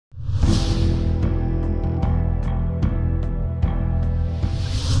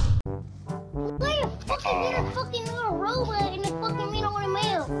been a fucking little robot in the fucking middle of the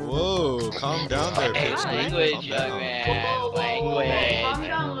mail. Whoa, calm down there, bitch. Language, young man. Language. Calm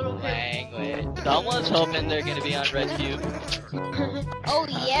down, little kid. Language. Someone's hoping they're gonna be on RedTube. Oh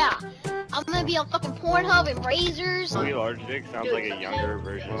yeah. I'm gonna be on fucking Pornhub and Razors. Louis Large Dick sounds like a younger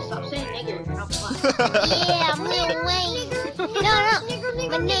version. Stop saying nigga. Yeah, I'm Lil Wayne. No.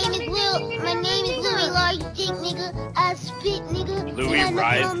 My name is Louis Large Dick, nigga. I spit, nigga. Louis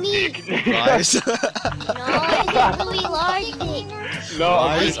Rise Dick. Rise. No, I said Louis Large Dick. No,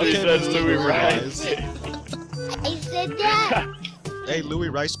 Rise, obviously okay, says Louis Rise. I said that. Hey, Louis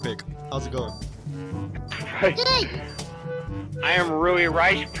Rice Pick. How's it going? Good. I am Rui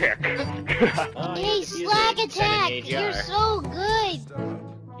Rice Pick. Hey, Slack Attack. You're so good.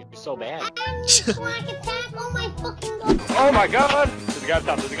 You're so bad. I'm Slack Attack. Oh my fucking god. Oh my god! There's a guy up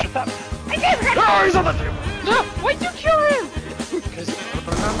top, there's a guy up top. I never got oh, he's on the table! No! Why'd you kill him? Because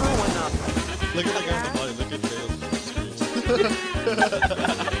remember when Look at the guy on the body, look at Tails.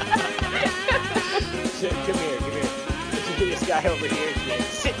 Come here. This guy over here, like,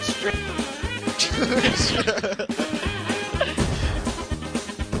 sit straight.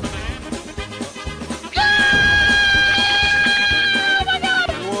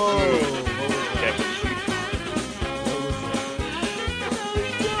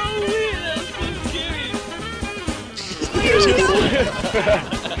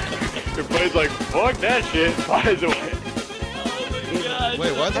 Your buddy's like, fuck that shit, flies away. Oh my god.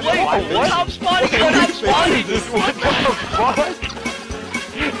 Wait, what? What? I'm spawning! I'm spawning! What the fuck?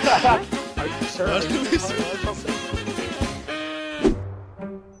 Are you sure? How do we spawn?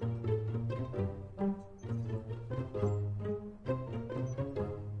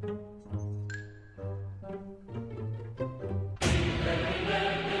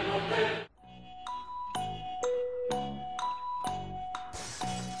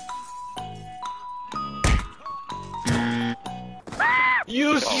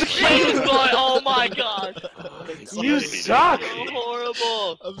 You suck! Oh my god! You suck! You're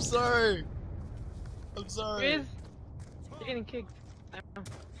horrible! I'm sorry. I'm sorry. Riz, you're getting kicked.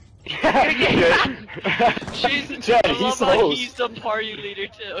 She's Jen, I love he's how host. he's the party leader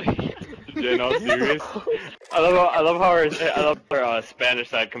too. Jen, all serious? I love how our Spanish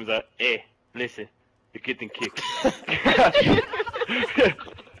side comes out. Hey, listen, you're getting kicked.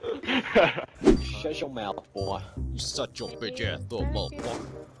 Shut your mouth, boy. You such your bitch ass little motherfucker.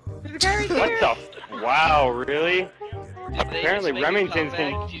 There's a guy right What there. the? Wow, really? Apparently Remington's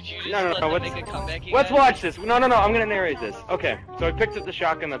can. Let's watch this. No, I'm gonna narrate this. Okay, so I picked up the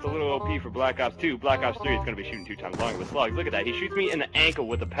shotgun that's a little OP for Black Ops 2. Black Ops 3 is gonna be shooting 2 times longer with slugs. Look at that. He shoots me in the ankle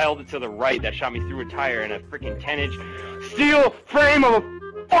with a pellet to the right that shot me through a tire in a freaking 10-inch steel frame of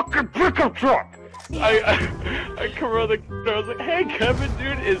a fucking pickup truck. I come around the door, I was like, hey Kevin,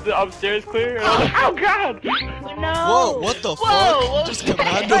 dude, is the upstairs clear? And I was like, oh god! No. Whoa, what the fuck? Just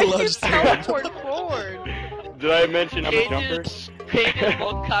commando lunge through. Teleport forward. Did I mention I'm a jumper? Painted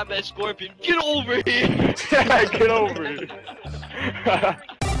Mortal Kombat Scorpion, get over here! Get over it.